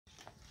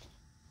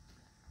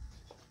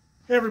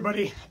Hey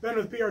everybody, Ben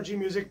with PRG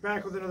Music,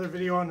 back with another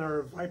video on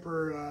our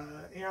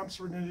Vypyr amps.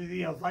 We're going to do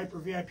the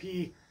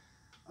Vypyr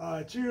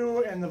Vypyr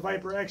 2 and the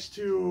Vypyr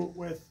X2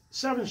 with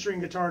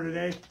 7-string guitar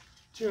today,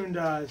 tuned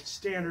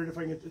standard, if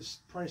I can get this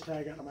price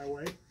tag out of my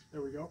way.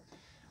 There we go.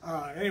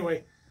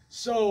 Anyway,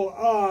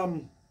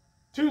 so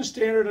tuned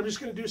standard. I'm just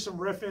going to do some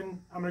riffing.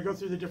 I'm going to go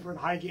through the different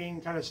high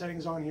gain kind of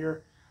settings on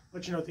here,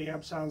 let you know what the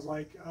amp sounds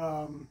like.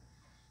 Kind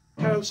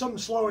of something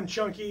slow and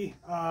chunky,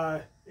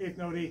 8th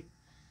note-y.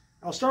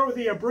 I'll start with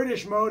the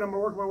British mode. I'm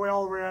going to work my way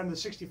all the way around to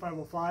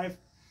 6505.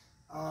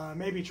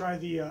 Maybe try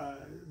the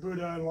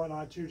Buddha and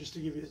whatnot too, just to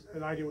give you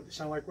an idea what they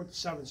sound like with the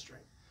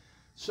 7-string.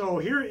 So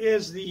here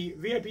is the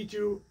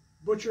VIP2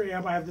 Butcher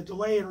amp. I have the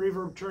delay and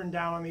reverb turned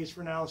down on these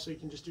for now, so you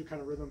can just do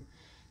kind of rhythm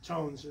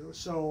tones.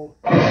 So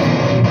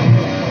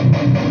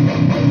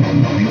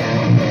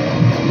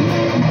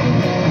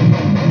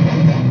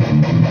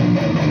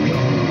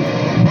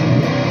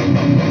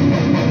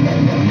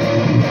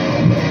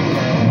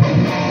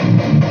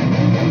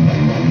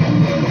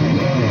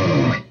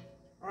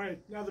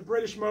now the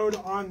British mode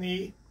on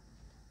the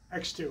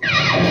X2.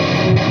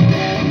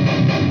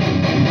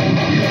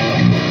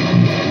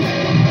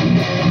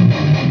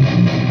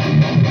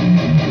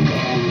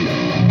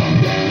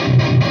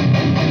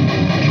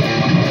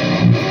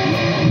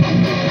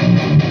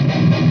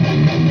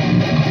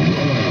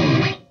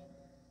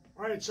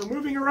 Alright, so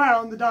moving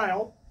around the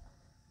dial.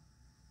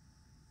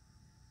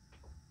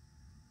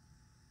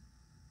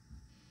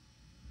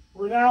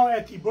 We're now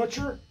at the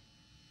Butcher.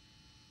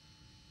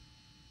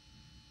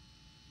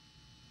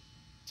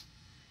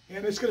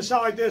 And it's going to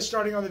sound like this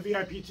starting on the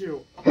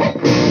VIP2.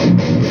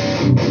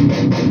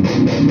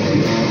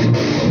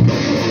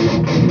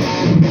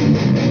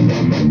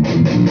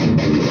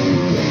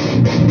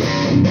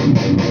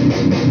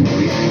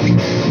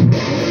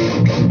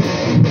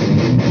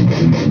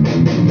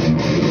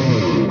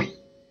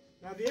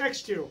 Now the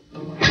X2.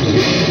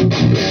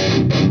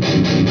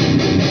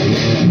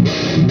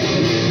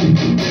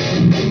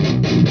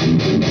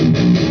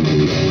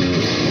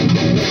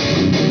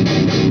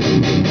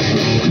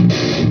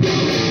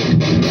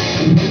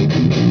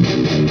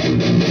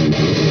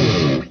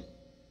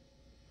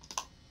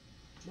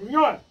 Moving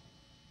on.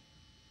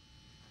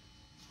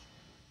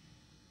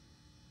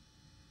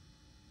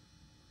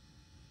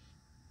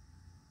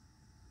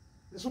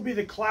 This will be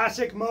the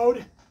classic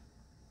mode.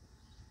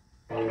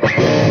 Now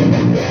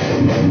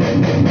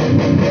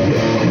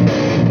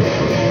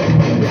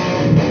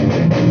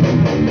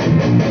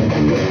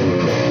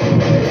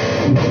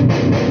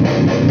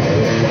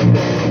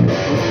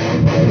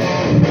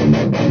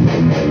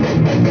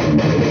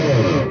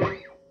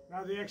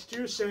the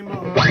X2, same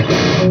mode.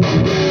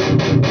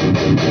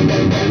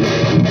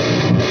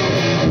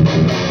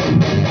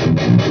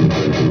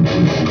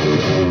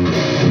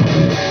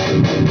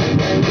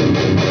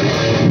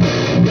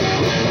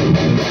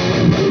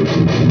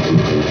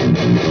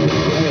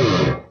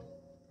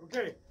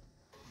 Okay.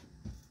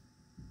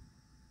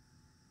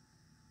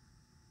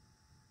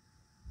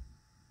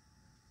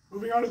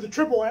 Moving on to the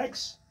triple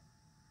X.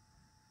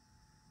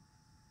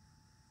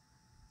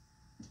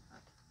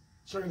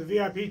 Starting the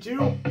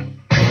VIP2.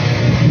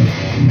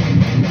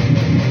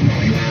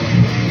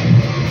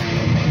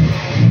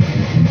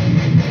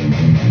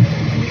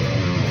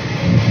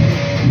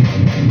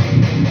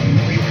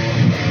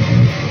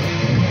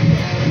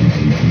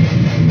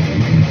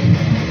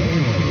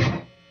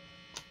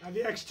 Now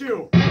the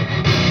X2.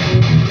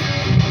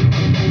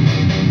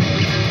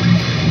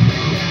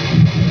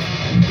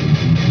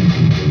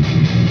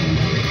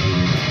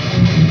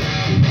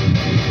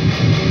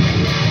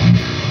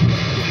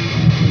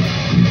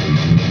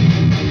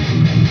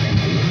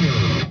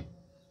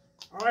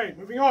 All right,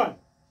 moving on.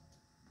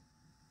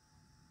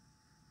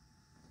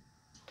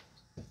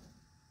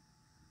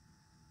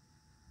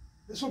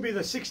 This will be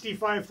the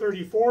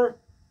 6534.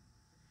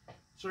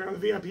 Starting on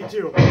the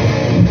VIP2.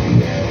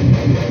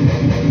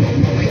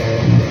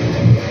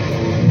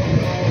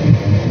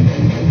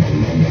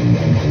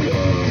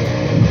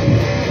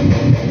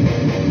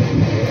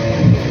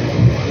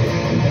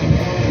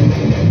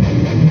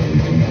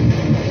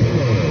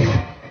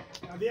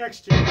 Now the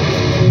X2.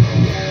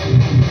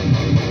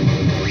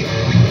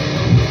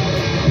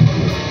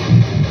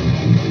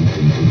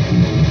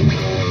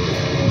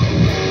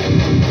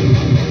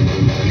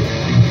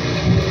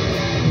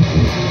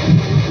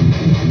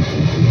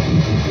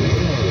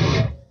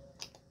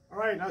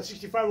 Now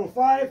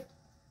 6505.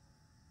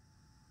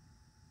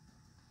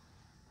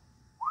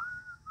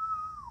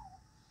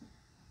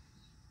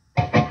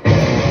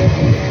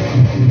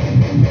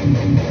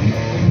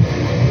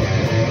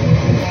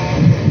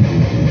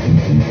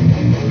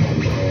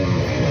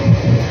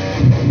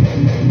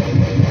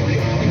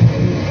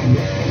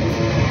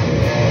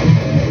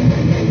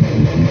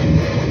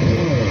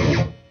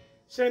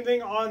 Same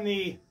thing on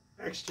the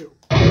X2.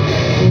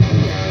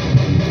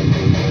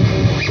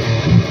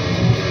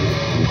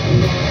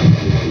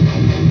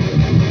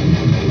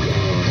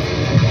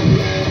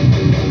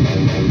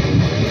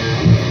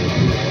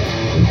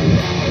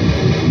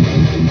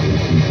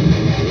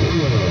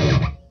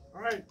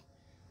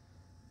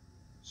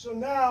 So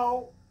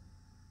now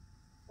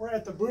we're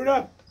at the boot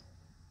up.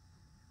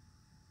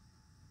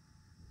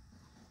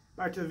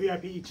 Back to the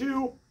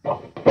VIP2.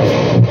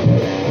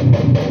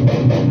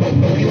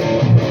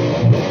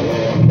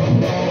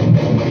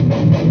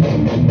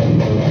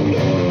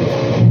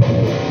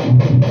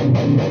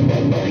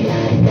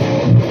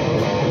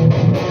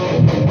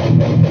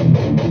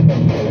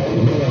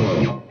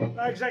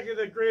 Not exactly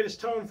the greatest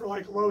tone for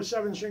like low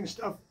 7-string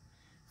stuff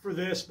for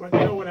this, but you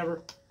know,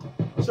 whatever.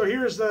 So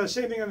here's the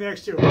same thing on the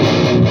X2.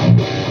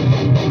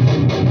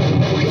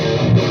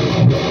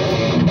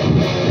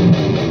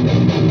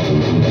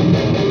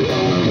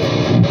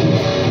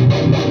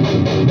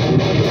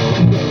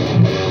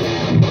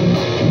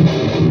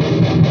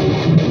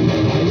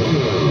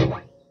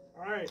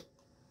 All right.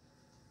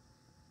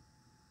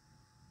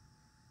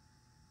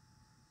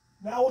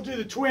 Now we'll do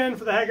the twin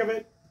for the heck of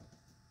it.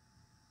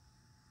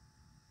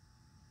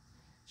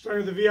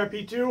 Starting with the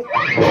VIP2.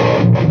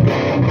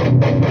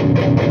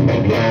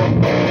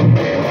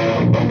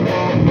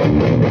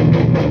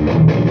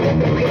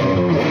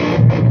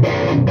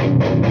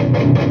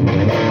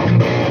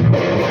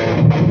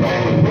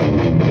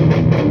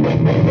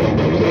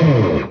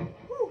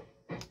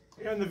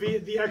 And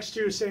the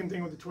X2, same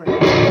thing with the twin.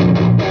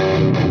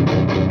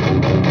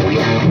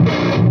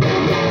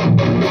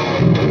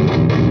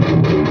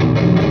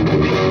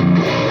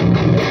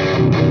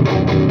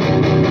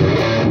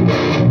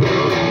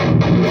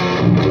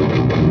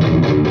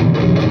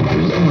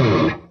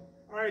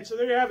 Alright, so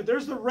there you have it.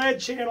 There's the red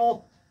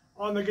channel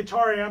on the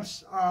guitar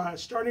amps,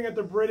 starting at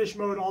the British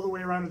mode all the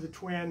way around to the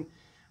twin.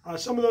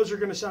 Some of those are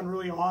going to sound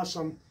really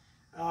awesome,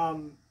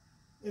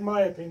 in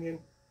my opinion,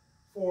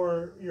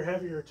 for your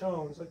heavier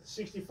tones, like the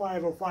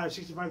 6505,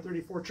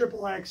 6534,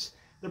 Triple X.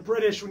 The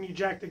British, when you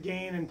jack the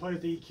gain and play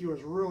with the EQ,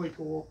 is really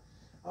cool.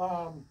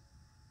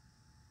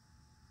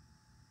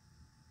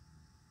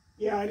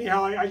 Yeah,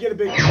 anyhow, I get a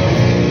big...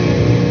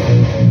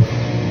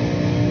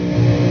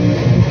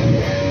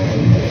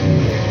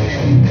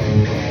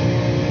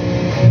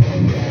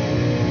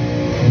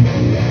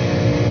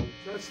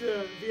 That's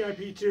the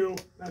VIP2,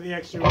 not the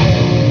X2.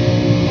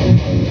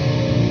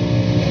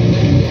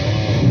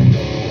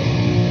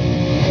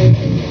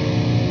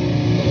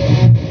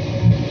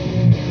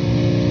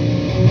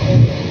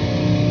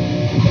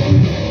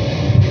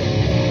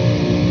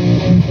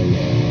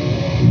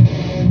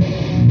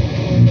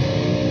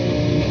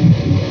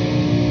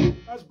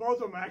 That's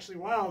both of them actually.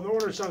 Wow, no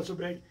wonder it sounds so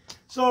big.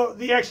 So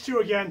the X2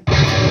 again.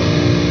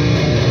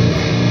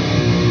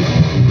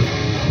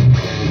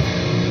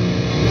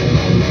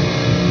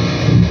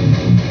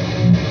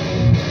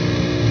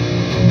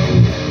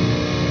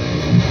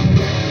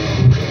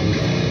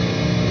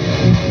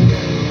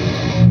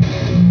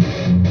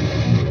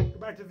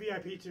 To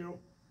VIP2.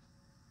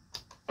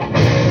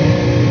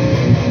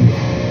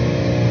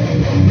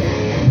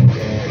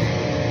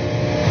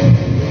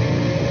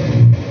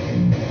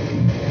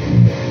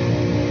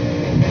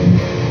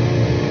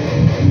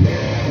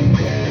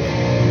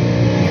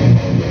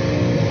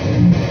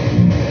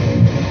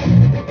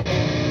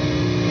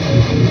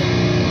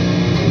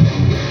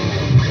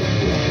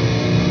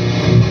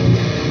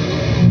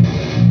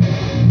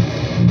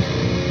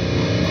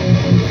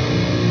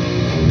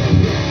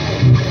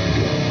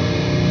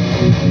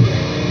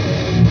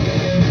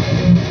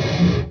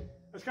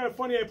 It's kind of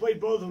funny, I played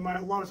both of them. I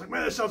was like,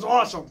 man, this sounds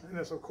awesome. And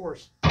this, of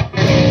course. I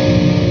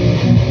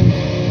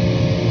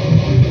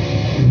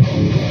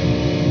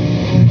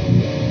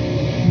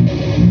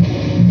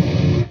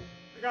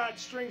got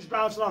strings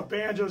bouncing off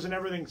banjos and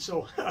everything.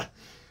 So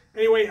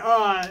anyway,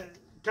 kind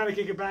of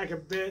kick it back a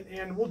bit.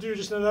 And we'll do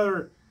just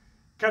another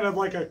kind of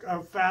like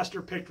a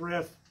faster picked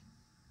riff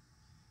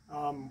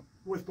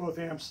with both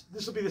amps.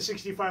 This will be the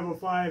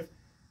 6505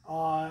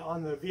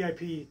 on the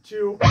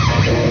VIP2.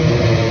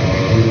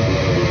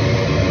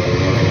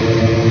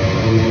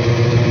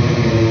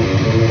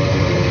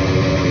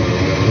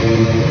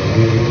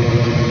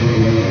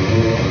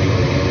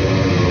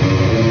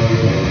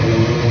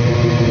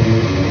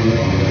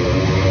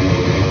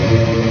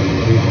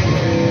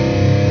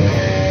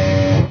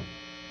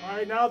 All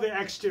right, now the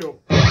X2.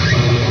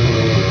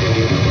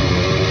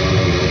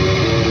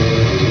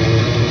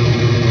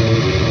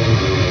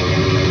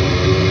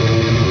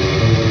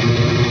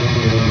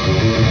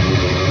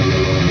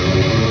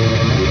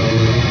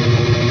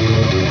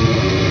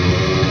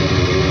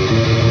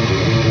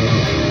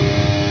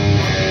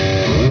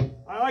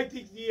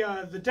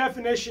 The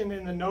definition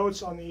in the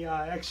notes on the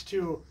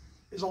X2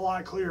 is a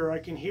lot clearer. I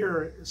can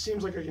hear, it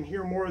seems like I can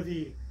hear more of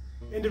the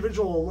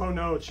individual low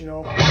notes, you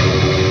know,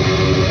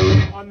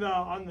 on the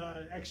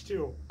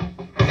X2.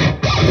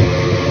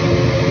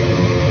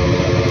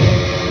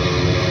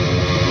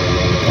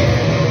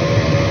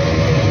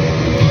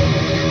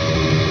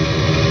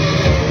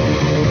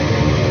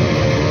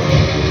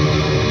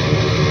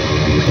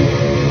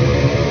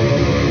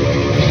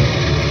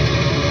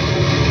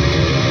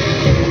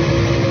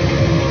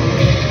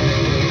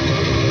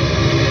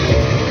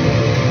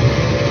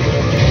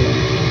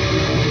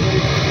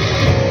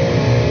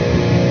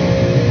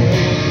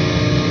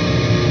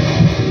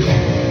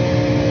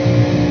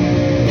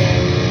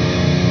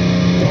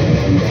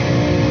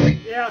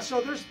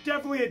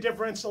 definitely a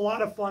difference. A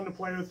lot of fun to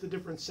play with the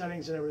different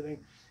settings and everything.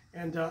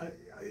 And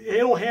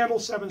it'll handle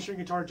 7-string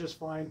guitar just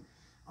fine.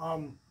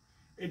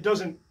 It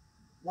doesn't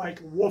like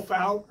woof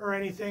out or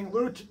anything.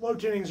 Low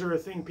tunings are a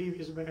thing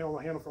Peavey's have been able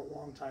to handle for a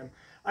long time.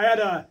 I had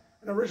an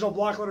original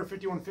Blockletter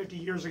 5150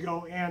 years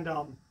ago, and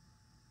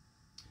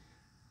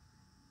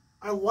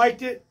I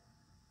liked it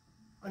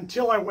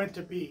until I went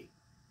to B.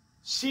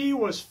 C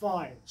was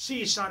fine.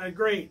 C sounded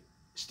great.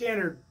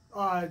 Standard,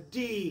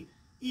 D,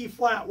 E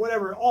flat,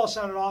 whatever, all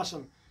sounded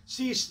awesome.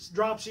 C,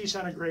 drop C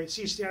sounded great.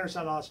 C standard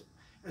sounded awesome.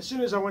 As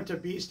soon as I went to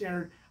B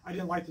standard, I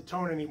didn't like the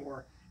tone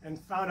anymore, and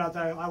found out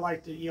that I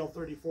liked the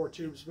EL34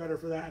 tubes better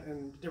for that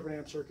and different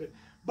amp circuit.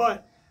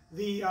 But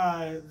the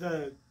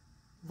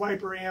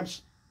Vypyr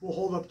amps will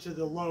hold up to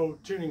the low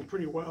tuning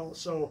pretty well.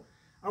 So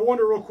I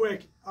wonder real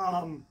quick.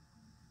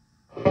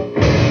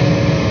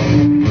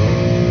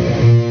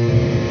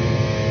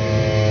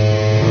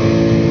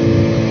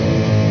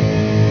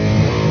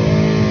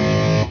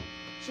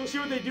 So see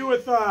what they do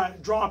with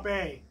drop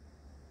A.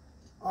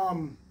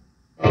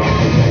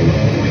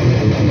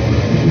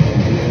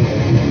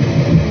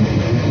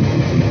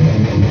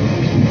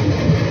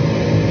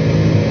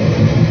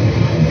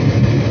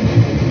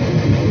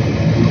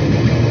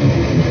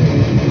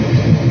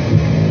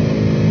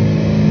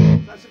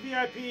 That's a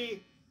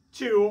VIP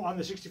 2 on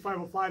the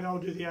 6505, and I'll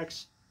do the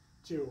X2.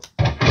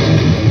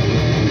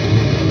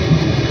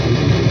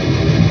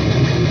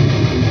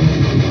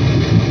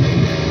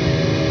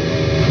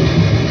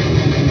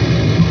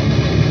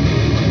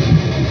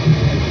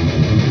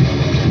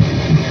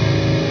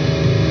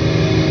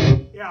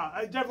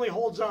 Yeah, it definitely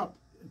holds up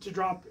to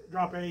drop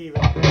A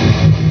even.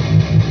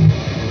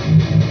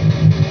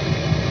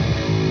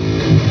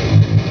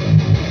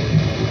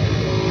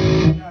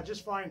 Yeah,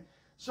 just fine.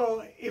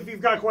 So if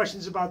you've got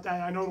questions about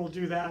that, I know it'll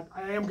do that.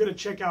 I am going to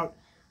check out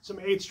some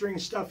 8-string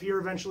stuff here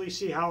eventually,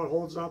 see how it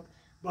holds up.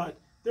 But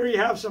there you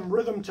have some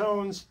rhythm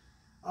tones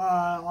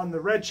on the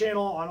red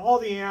channel, on all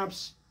the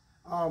amps,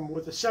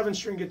 with a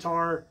 7-string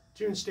guitar,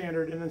 tuned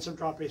standard, and then some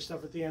drop bass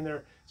stuff at the end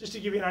there, just to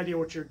give you an idea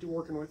what you're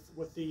working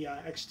with the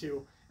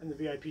X2 and the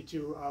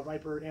VIP2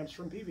 Vypyr amps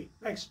from Peavey.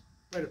 Thanks.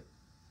 Later.